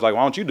 I'm always like,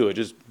 why don't you do it?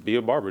 Just be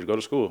a barber, just go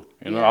to school.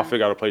 Yeah. I'll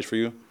figure out a place for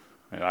you,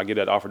 and I get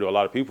that offer to a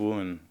lot of people.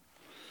 And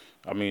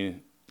I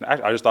mean,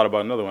 I just thought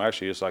about another one.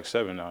 Actually, it's like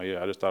 7 now.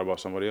 Yeah, I just thought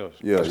about somebody else.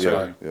 Yeah, That's yeah,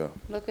 crazy. yeah.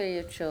 look at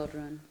your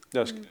children.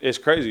 It's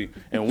crazy.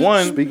 And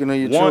one Speaking of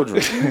your one-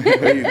 children,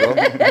 there you go.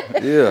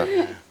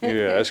 Yeah.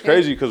 Yeah, it's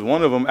crazy because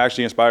one of them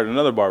actually inspired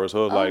another barber.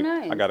 So it's like,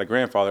 nice. I got a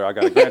grandfather, I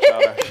got a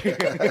grandchild.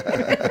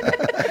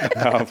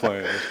 No, I'm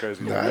playing. It's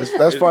crazy. Nah,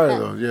 that's fire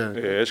though. Yeah.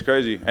 Yeah, it's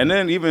crazy. And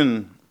then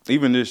even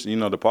this,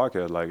 the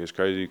podcast, like, it's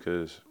crazy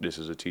because this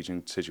is a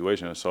teaching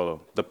situation.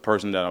 So the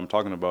person that I'm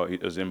talking about, he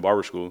is in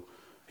barber school.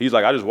 He's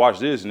like, I just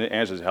watched this and it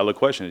answers hella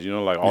questions.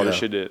 Like all the Yeah.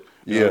 shit that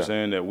you know what I'm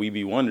saying that we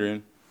be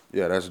wondering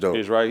Yeah, that's dope.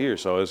 is right here.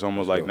 So it's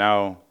almost like dope.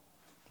 now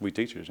we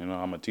teachers.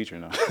 I'm a teacher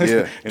now.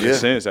 Yeah, in yeah. a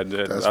sense,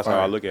 that's how I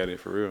fire. look at it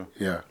for real.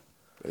 Yeah.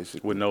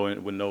 Basically. With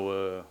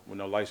no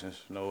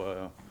license,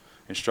 no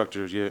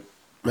instructors yet.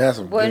 Man, that's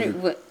some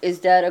good. What is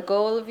that a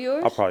goal of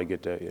yours? I'll probably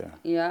get that. Yeah.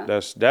 Yeah.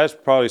 That's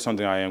probably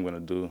something I am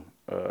gonna do.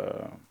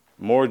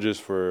 More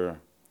just for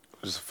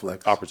Just a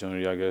flex.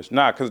 opportunity, I guess.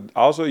 Nah, because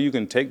also you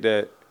can take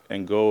that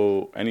and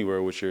go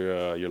anywhere with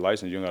your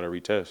license. You don't gotta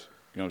retest.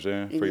 You know what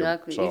I'm saying?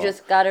 Exactly. You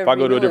just gotta If I go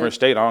to a renew different it.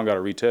 state, I don't gotta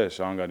retest.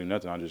 I don't gotta do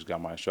nothing. I just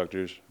got my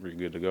instructors. We're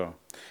good to go.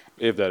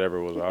 If that ever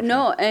was an option.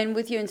 No, and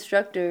with your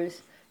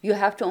instructors, you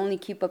have to only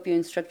keep up your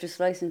instructor's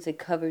license. It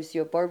covers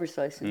your barber's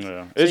license.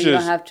 Yeah. So It's you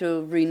don't just- have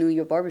to renew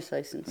your barber's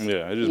license.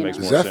 Yeah, it just You makes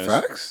know? Is more that sense.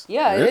 facts?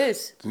 Yeah, Really? it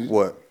is.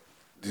 What?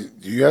 Do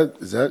you have?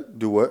 Is that?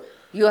 Do what?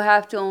 You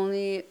have to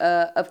only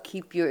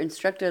upkeep your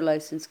instructor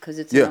license because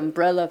it's Yeah. an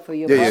umbrella for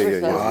your Yeah, yeah,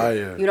 barber's yeah, yeah. license.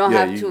 Fire. You don't yeah,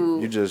 have you, to.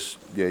 you just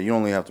you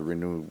only have to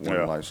renew one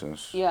Yeah.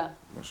 license. Yeah.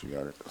 Once you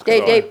got it.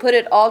 They put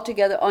it all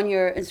together on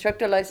your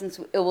instructor license.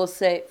 It will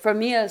say, for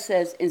me, it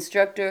says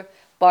instructor,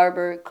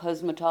 barber,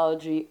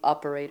 cosmetology,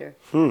 operator.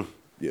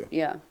 Yeah.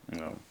 Yeah.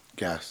 No.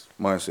 Gas.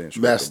 Mine's saying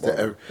Mess instructor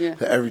barber. Yeah.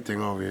 to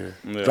everything over here.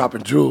 Yeah.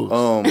 Dropping jewels.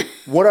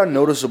 What I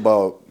notice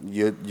about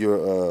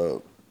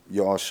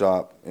y'all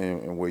shop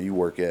and where you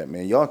work at,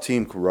 man, y'all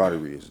team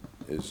camaraderie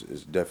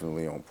is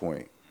definitely on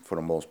point for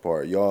the most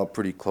part. Y'all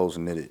pretty close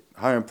knitted.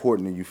 How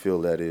important do you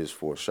feel that is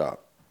for a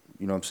shop?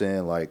 You know what I'm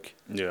saying? Like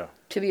Yeah.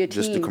 To be a team.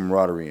 just the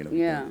camaraderie and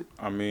everything. Yeah.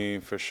 I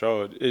mean, for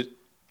sure.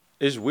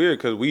 It's weird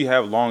because we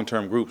have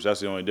long-term groups. That's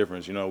the only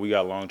difference. We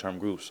got long-term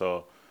groups.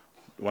 So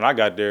when I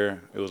got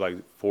there, it was like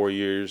 4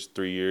 years,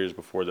 3 years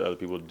before the other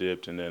people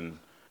dipped, and then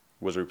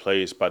was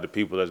replaced by the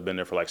people that's been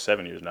there for like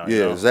 7 years now.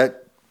 Yeah, is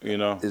that Is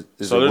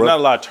it so there's rough? not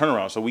a lot of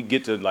turnaround. So we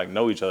get to like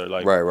know each other.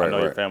 Like, Right, I know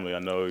your right. family. I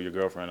know your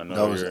girlfriend. I know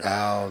that was your.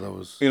 Al. That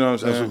was. You know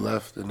what I'm That's saying? who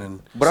left, and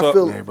then. But So- I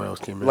feel everybody else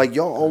came in. like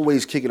y'all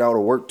always kick it out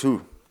of work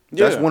too.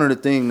 That's Yeah. one of the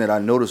things that I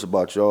notice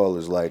about y'all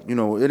is like,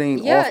 it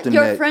ain't Yeah, often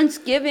your that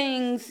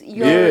Friendsgivings,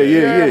 your,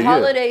 yeah.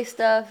 holiday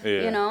stuff,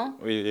 Yeah. you know?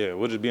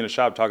 We'll just be in the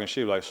shop talking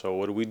shit. Like, so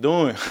what are we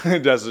doing?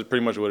 That's just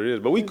pretty much what it is.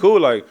 But we cool.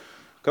 Like,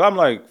 cause I'm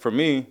like, for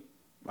me,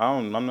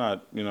 I'm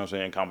not, you know what I'm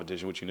saying, in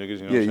competition with you niggas,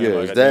 you know Yeah, what I'm yeah. saying?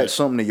 Like, Is at the end that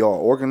something that y'all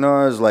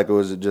organize, like,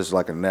 or is it just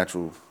like a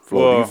natural flow?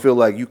 Do you Well, feel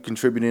like you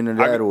contributing to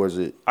I, that, or is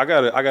it? I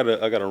got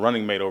a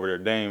running mate over there,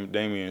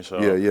 Damien. Yeah,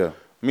 So yeah.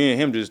 me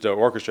and him just the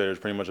orchestrators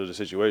pretty much of the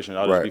situation.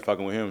 I'll just be Right.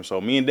 fucking with him. So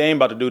me and Dame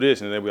about to do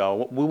this, and then we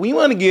all we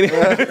want to get in.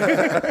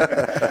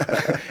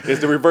 It's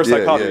the reverse Yeah,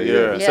 psychology. yeah, yeah.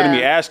 Yeah. Instead of me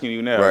Yeah. asking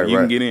you now, Right, you can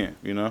right. get in.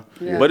 You know.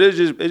 Yeah. But it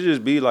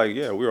just be like,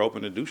 yeah, we're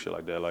open to do shit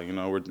like that. Like, you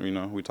know,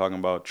 we talking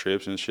about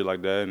trips and shit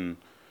like that, and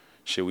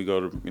shit, we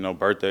go to, you know,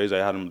 birthdays. They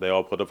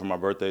all put up for my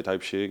birthday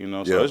type shit. You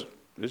know. So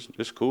Yeah.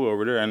 it's cool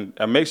over there, and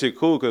it makes it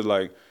cool because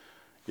like,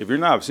 if you're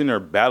not sitting there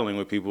battling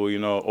with people, you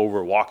know,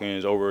 over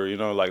walk-ins, over, you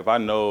know, like if I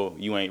know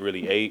you ain't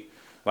really ate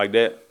like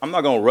that, I'm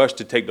not gonna rush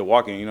to take the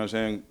walk-in, you know what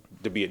I'm saying?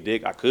 To be a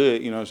dick, I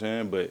could, you know what I'm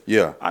saying? But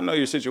Yeah. I know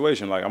your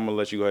situation. Like, I'm gonna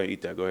let you go ahead and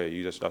eat that. Go ahead,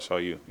 that's all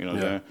you. You know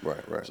what I'm saying?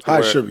 Right, right. How it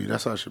Where- should be.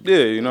 That's how it should be. Yeah,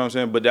 you know what I'm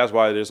saying? But that's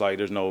why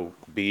there's no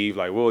beef.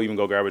 Like, we'll even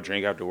go grab a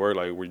drink after work.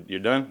 Like, you're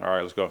done? All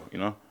right, let's go, you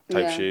know?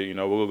 Type Yeah. shit, you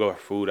know? We'll go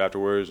food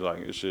afterwards. Like,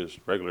 it's just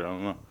regular. I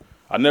don't know.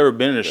 I've never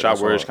been in a shop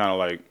that's where it's hard. kind of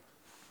like,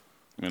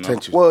 you know?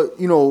 Tension. Well,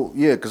 you know,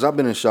 yeah, because I've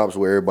been in shops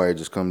where everybody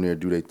just come there,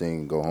 do their thing,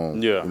 and go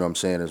home. Yeah. You know what I'm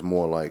saying? It's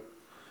more like,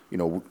 you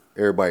know,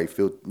 everybody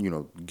feel, you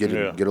know,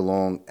 Yeah. get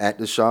along at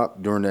the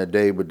shop during that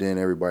day, but then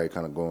everybody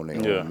kind of go on their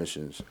Yeah. own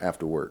missions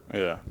after work.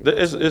 Yeah,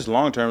 it's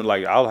long term.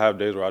 Like, I'll have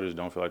days where I just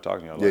don't feel like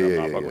talking to y'all. Like, Yeah, I'm yeah,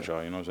 not yeah, fucking yeah. with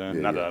y'all. You know what I'm saying?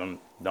 Yeah, Not yeah. that I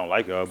don't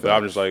like y'all, but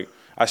I'm just like,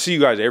 I see you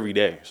guys every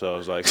day, so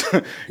it's like,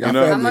 you Y'all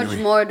know, How family. much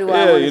more do I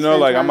yeah, want to you know,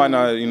 spend like I time might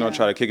not, with? you know, Yeah.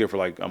 try to kick it for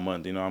like a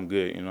month. You know, I'm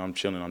good. You know, I'm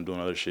chilling. I'm doing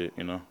other shit.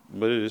 You know,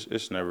 but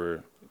it's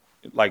never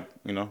like,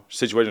 you know,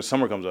 situation.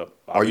 Summer comes up.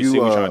 Obviously,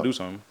 we trying to do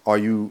something. Are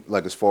you,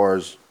 like, as far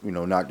as, you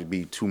know, not to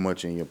be too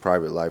much in your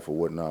private life or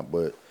whatnot,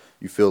 but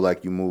you feel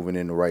like you moving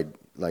in the right,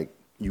 like,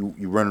 you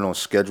running on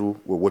schedule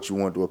with what you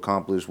want to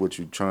accomplish, what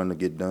you trying to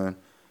get done,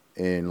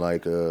 and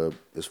like,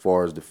 as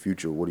far as the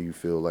future, what do you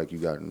feel like you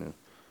got in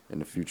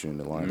the future in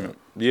the lineup?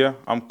 Yeah,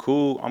 I'm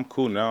cool. I'm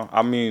cool now.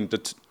 I mean,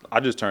 I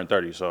just turned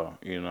 30, so,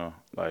 you know,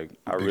 like,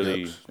 I Big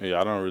really, ups.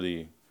 yeah, I don't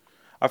really.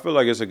 I feel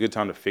like it's a good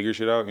time to figure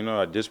shit out. You know,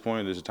 at this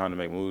point, this is time to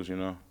make moves. You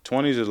know,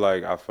 20s is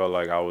like, I felt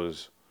like I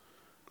was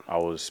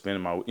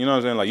spending my, you know what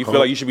I'm saying? Like, you feel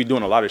like you should be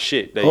doing a lot of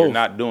shit that Oh. you're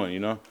not doing. You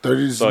know,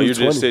 30s so to you're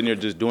 20. just sitting there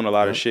just doing a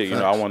lot of Yeah, shit. You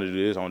know, I facts. want to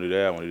do this, I want to do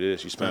that, I want to do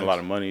this. You spend a Facts. lot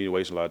of money, you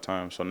waste a lot of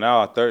time. So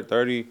now at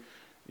 30,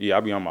 yeah, I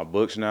be on my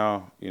books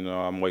now. You know,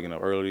 I'm waking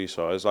up early,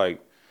 so it's like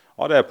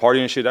all that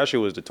partying shit. That shit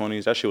was the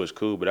 20s. That shit was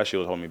cool, but that shit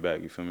was holding me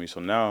back. You feel me? So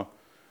now,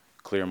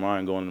 clear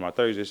mind going into my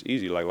 30s, it's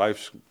easy. Like,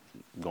 life's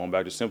going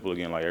back to simple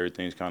again. Like,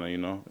 everything's kind of, you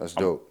know. That's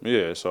dope.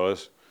 Yeah, so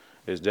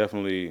it's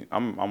definitely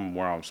I'm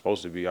where I'm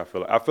supposed to be. I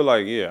feel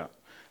like yeah.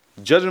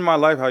 Judging my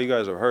life, how you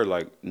guys have heard,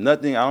 like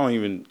nothing. I don't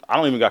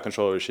even got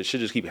control of this shit. Shit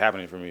just keep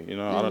happening for me, you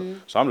know. I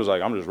don't, so I'm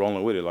just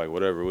rolling with it, like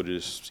whatever. We'll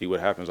just see what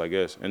happens, I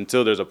guess.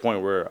 Until there's a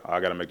point where I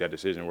got to make that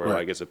decision, where Right.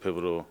 like it's a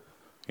pivotal,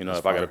 you know, That's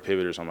if I got to fire.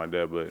 pivot or something like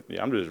that. But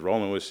yeah, I'm just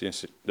rolling with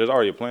shit. There's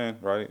already a plan,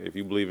 right? If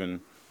you believe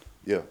in,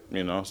 Yeah.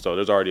 you know, so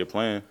there's already a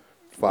plan.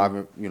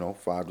 5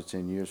 to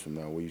 10 years from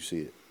now, where you see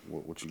it?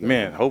 What you got?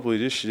 Man, hopefully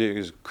this shit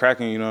is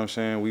cracking, you know what I'm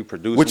saying? We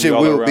produce Which it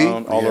all will be.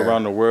 around all Yeah.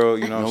 around the world,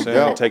 you know what No I'm saying?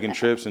 doubt. Taking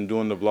trips and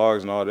doing the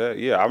vlogs and all that.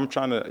 Yeah, I'm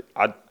trying to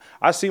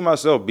I see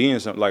myself being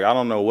something, like I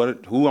don't know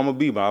who I'm gonna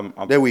be, but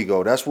I'm There we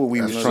go. That's what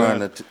we was That's trying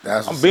what to.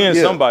 That's I'm what's being up.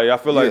 Yeah. somebody. I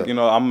feel like, Yeah. you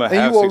know, I'm gonna And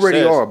have you already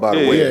success. are, by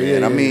the Yeah, way, yeah, man. yeah, I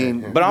yeah,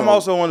 mean, yeah. But you I'm know,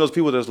 also one of those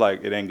people that's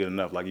like, it ain't good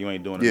enough. Like, you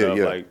ain't doing Yeah, enough.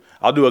 yeah. Like,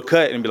 I'll do a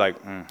cut and be like,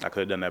 I could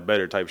have done that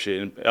better type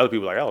shit. And other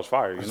people are like, that was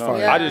fire, you know?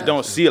 fire. I just Yeah.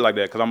 don't see it like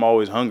that because I'm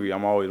always hungry.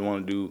 I'm always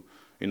want to do,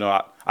 you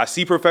know, I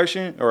see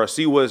perfection or I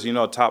see what's, you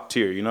know, top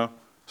tier, you know?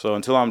 So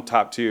until I'm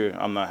top tier,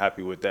 I'm not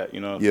happy with that,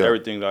 you know? Yeah.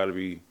 Everything got to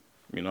be,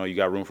 you know, you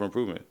got room for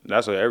improvement.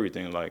 That's like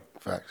everything, like,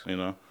 Facts. you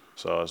know?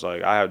 So it's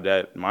like I have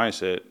that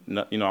mindset.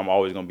 You know, I'm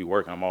always gonna be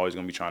working. I'm always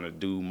gonna be trying to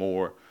do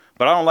more.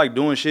 But I don't like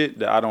doing shit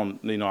that I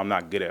don't, you know, I'm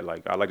not good at.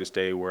 Like, I like to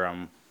stay where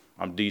I'm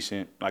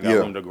decent. I got Yeah.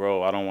 room to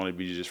grow. I don't want to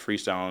be just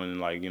freestyling and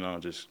like, you know,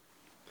 just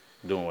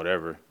doing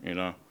whatever, you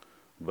know.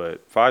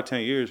 But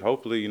 5-10 years,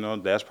 hopefully, you know,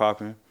 that's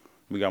popping.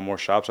 We got more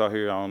shops out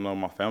here. I don't know.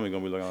 My family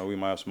gonna be like, oh, we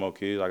might have some more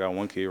kids. I got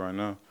one kid right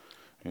now,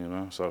 you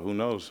know. So who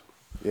knows?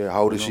 yeah.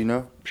 How old is she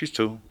now? She's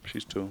 2.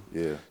 She's 2.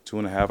 Yeah.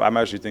 2.5. I'm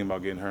actually thinking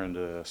about getting her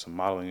into some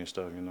modeling and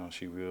stuff. You know,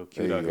 she real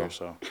cute There out you here. go.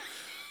 So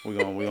we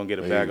gonna get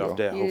a There bag you off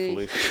go. that.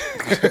 Hopefully.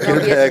 You gonna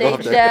be a Bag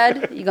off stage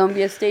dad? You gonna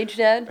be a stage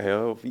dad?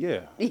 Hell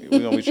yeah. We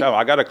gonna be traveling.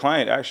 I got a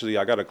client actually.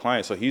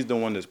 So he's the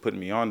one that's putting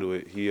me onto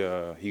it. He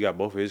got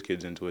both of his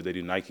kids into it. They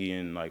do Nike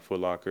and like Foot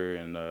Locker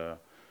and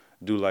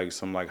do like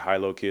some like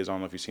high-low kids. I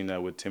don't know if you've seen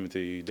that with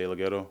Timothy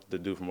DeLaGhetto, the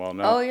dude from All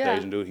Now. Oh, yeah. The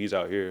Asian dude. He's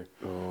out here.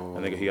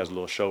 I think he has a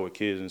little show with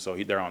kids, and so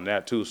they're on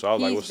that too. So I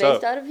was like, He's what's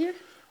based up? out of here?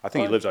 I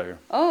think he lives out here.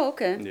 Oh,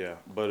 okay. Yeah,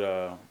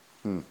 but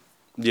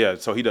yeah,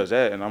 so he does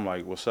that, and I'm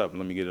like, "What's up?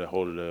 Let me get a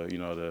hold of the, you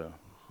know,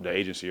 the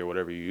agency or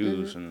whatever you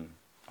use." And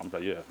I'm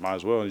like, "Yeah, might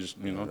as well." Just,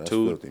 you know, that's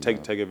two, filthy, take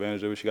man. take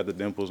advantage of it. She got the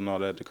dimples and all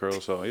that, the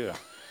curls. So yeah,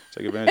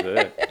 take advantage of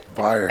that.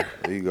 Fire.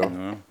 There you go. You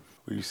know?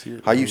 Where you see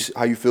it? How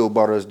you feel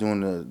about us doing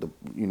the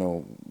you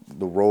know,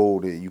 the role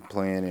that you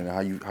playing, and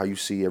how you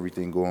see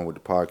everything going with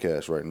the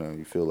podcast right now?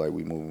 You feel like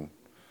we moving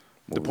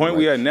movie, point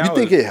we right? at now You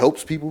think is- it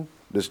helps people?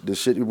 The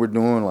shit that we're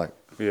doing, like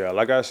Yeah,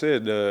 like I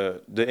said,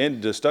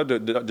 the stuff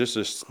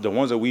the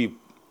ones that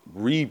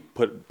we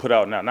put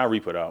out now, not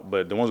re-put out,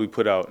 but the ones we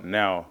put out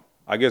now,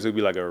 I guess it'd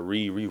be like a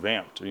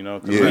revamped, you know?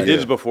 'Cause Yeah, we did yeah.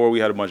 this before. We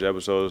had a bunch of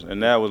episodes,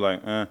 and that was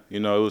like, you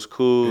know, it was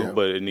cool, Yeah.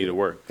 but it needed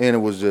work. and it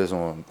was just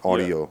on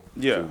audio.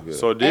 Yeah. too,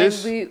 So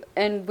this,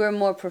 And we're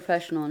more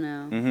professional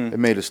now. it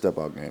made a step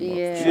out game. up, for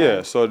Yeah. sure.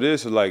 yeah. So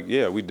this is like,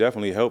 yeah, we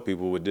definitely help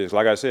people with this.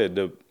 Like I said,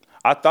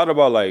 I thought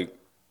about like,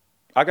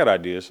 I got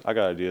ideas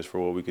for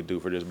what we could do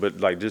for this, but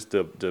like just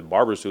the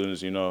barber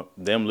students, you know,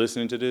 them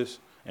listening to this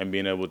and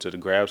being able to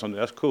grab something,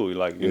 that's cool.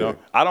 Like, you know,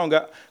 I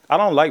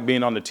don't like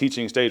being on the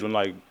teaching stage when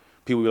like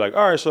people be like,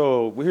 all right,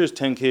 so here's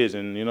 10 kids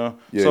and, you know,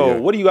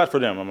 what do you got for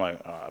them? I'm like,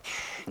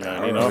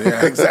 man, you know.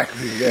 Yeah,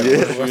 exactly. Yeah.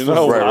 You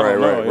know, Right, I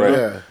don't know, right, you right. know?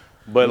 Yeah.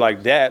 But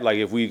like that, like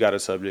if we got a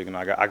subject and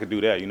I could do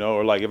that, you know,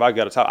 or like if I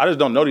got a top, I just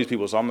don't know these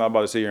people, so I'm not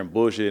about to sit here and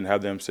bullshit and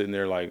have them sitting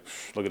there like,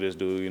 look at this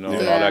dude, you know, and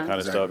all that kind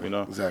of stuff, you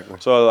know. Exactly.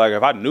 So like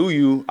if I knew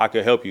you, I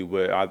could help you,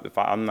 but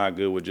I'm not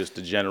good with just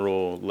the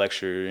general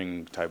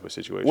lecturing type of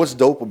situation. What's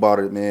dope about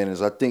it, man,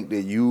 is I think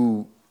that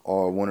you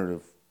are one of the.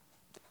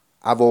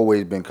 I've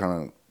always been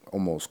kind of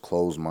almost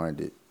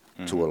closed-minded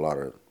to a lot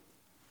of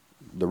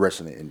the rest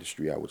of the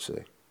industry. I would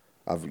say,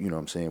 you know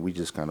what I'm saying. We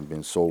just kind of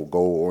been so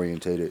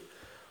goal-orientated.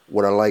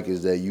 What I like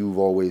is that you've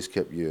always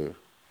kept your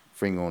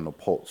finger on the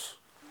pulse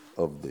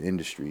of the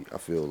industry, I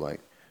feel like.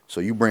 So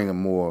you bring a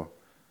more,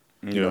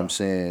 you know what I'm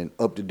saying,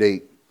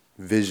 up-to-date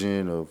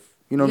vision of,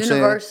 you know what I'm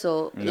saying?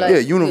 Universal. Yeah,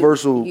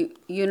 universal.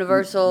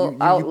 Universal You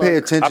outlook. pay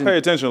attention. I pay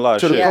attention to a lot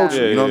of to the shit. culture,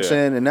 Yeah, you know what I'm yeah.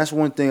 saying? And that's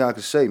one thing I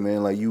could say,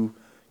 man. Like you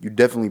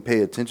definitely pay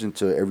attention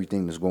to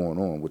everything that's going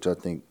on, which I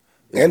think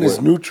is And it's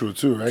what neutral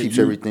too, right? keeps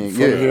You- everything- You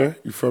from yeah. here,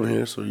 you from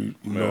here, so you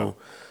know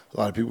a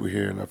lot of people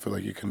here, and I feel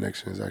like your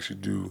connections actually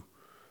do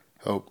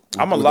help.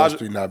 I'm a with logic- us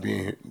three not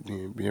being here,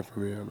 being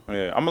from here.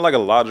 Yeah, I'm like a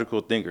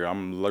logical thinker.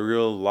 I'm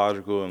real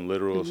logical and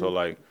literal. So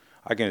like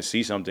I can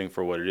see something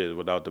for what it is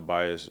without the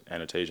bias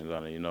annotations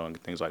on it, you know, and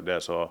things like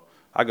that. So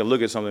I can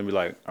look at something and be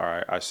like, all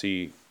right, I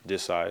see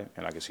this side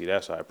and I can see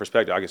that side.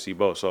 Perspective, I can see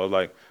both. So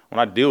like when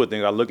I deal with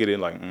things, I look at it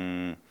like,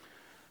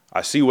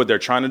 I see what they're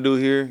trying to do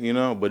here, you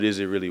know, but is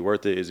it really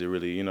worth it? Is it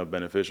really, you know,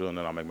 beneficial? And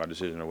then I'll make my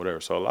decision or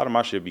whatever. So a lot of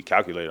my shit be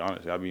calculated,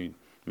 honestly. I be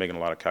making a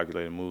lot of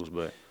calculated moves,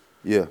 but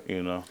yeah,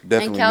 you know.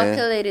 definitely, and man.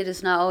 calculated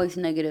is not always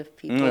negative,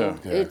 people. Yeah.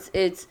 Yeah.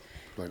 It's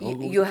Like,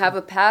 you have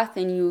a path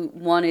and you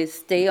want to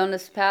stay on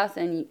this path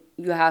and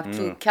you have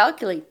to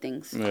calculate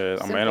things. Yeah, I'm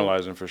Simple.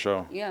 analyzing for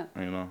sure. Yeah.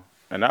 You know,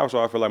 and that's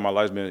why I feel like my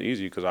life's been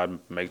easy because I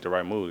make the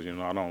right moves. You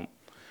know,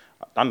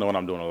 I know what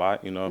I'm doing a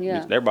lot. You know,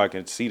 Yeah. everybody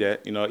can see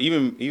that. You know,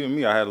 even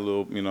me, I had a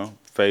little, you know,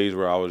 phase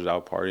where I was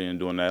out partying and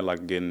doing that,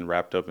 like getting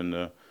wrapped up in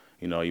the,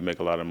 you know, you make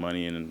a lot of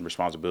money and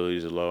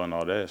responsibilities are low and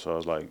all that. So I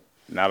was like,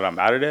 now that I'm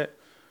out of that,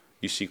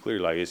 you see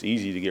clearly, like it's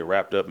easy to get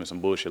wrapped up in some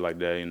bullshit like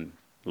that and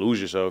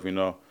lose yourself. You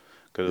know.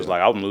 Because it's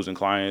like I'm losing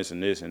clients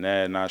and this and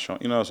that, not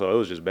showing, you know, so it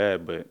was just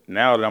bad. But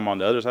now that I'm on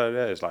the other side of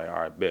that, it's like, all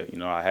right, bet. You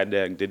know, I had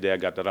that, did that,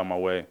 got that on my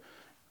way.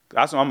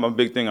 I'm a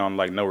big thing on,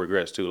 like, no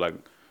regrets, too. Like,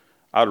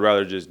 I'd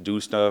rather just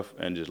do stuff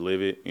and just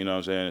live it, you know what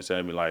I'm saying, instead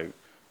of be like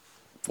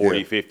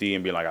 40, 50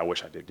 and be like, I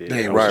wish I did this.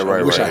 Yeah, I right, wish right,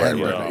 I wish right, I had, right,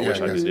 you know, right. I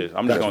wish I Yeah, did this.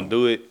 I'm just going to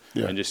do it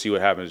Yeah. and just see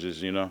what happens,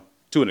 just, you know,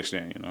 to an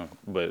extent, you know.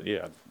 But,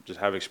 yeah, just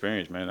have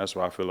experience, man. That's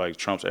why I feel like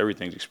trumps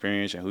everything's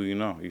experience and who you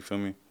know. You feel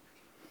me?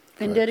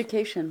 And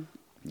dedication.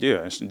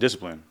 Yeah, it's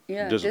discipline.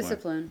 Yeah,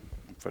 discipline.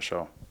 For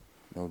sure.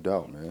 No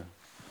doubt, man.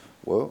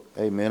 Well,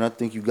 hey, man, I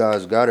think you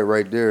guys got it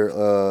right there.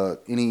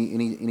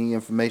 Any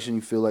information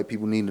you feel like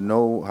people need to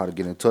know, how to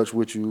get in touch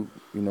with you,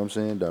 you know what I'm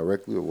saying,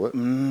 directly or what?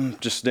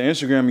 Just the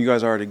Instagram, you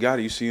guys already got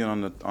it. You see it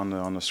on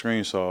the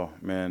screen. So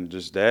man,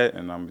 just that,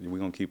 and we're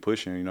gonna keep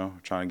pushing. You know,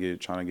 trying to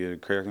get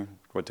it cracking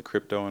with the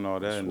crypto and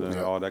all that, and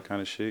all that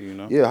kind of shit. You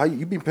know. Yeah, how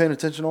you be paying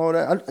attention to all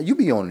that? You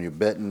be on your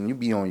betting, you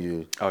be on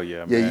your. Oh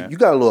yeah, Yeah, man. you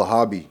got a little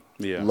hobby.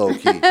 Yeah. Low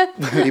key.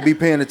 You be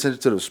paying attention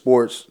to the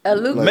sports.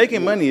 Luke.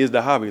 Making money is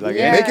the hobby. Like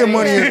Yeah. Making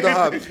money is the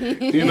hobby.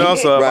 you know.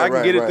 So if Right, I can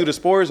right, get it right. through the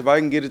sports, if I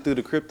can get it through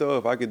the crypto,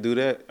 if I could do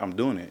that, I'm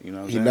doing it. You know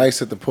what I'm He saying?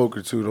 nice at the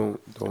poker too.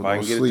 Don't If I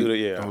can get sleep. it through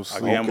the Don't I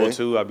sleep. gamble Okay.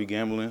 too. I be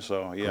gambling.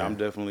 So yeah, I'm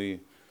definitely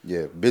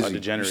Yeah, busy. You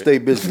degenerate. stay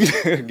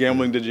busy.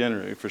 gambling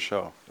degenerate for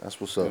sure.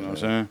 That's what's up, You know man.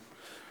 what I'm saying?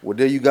 Well,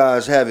 there you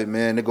guys have it,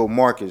 man. There go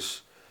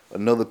Marcus,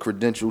 another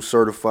credential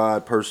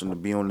certified person to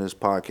be on this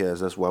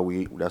podcast. That's why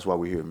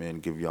we're here, man, to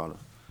give y'all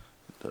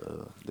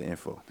the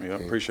info. Yeah,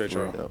 appreciate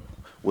y'all. Yep.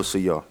 We'll see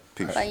y'all.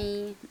 Peace.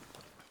 Bye.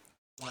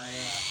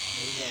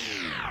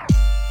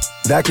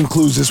 That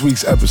concludes this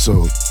week's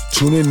episode.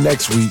 Tune in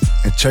next week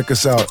and check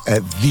us out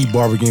at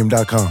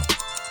thebarbergame.com.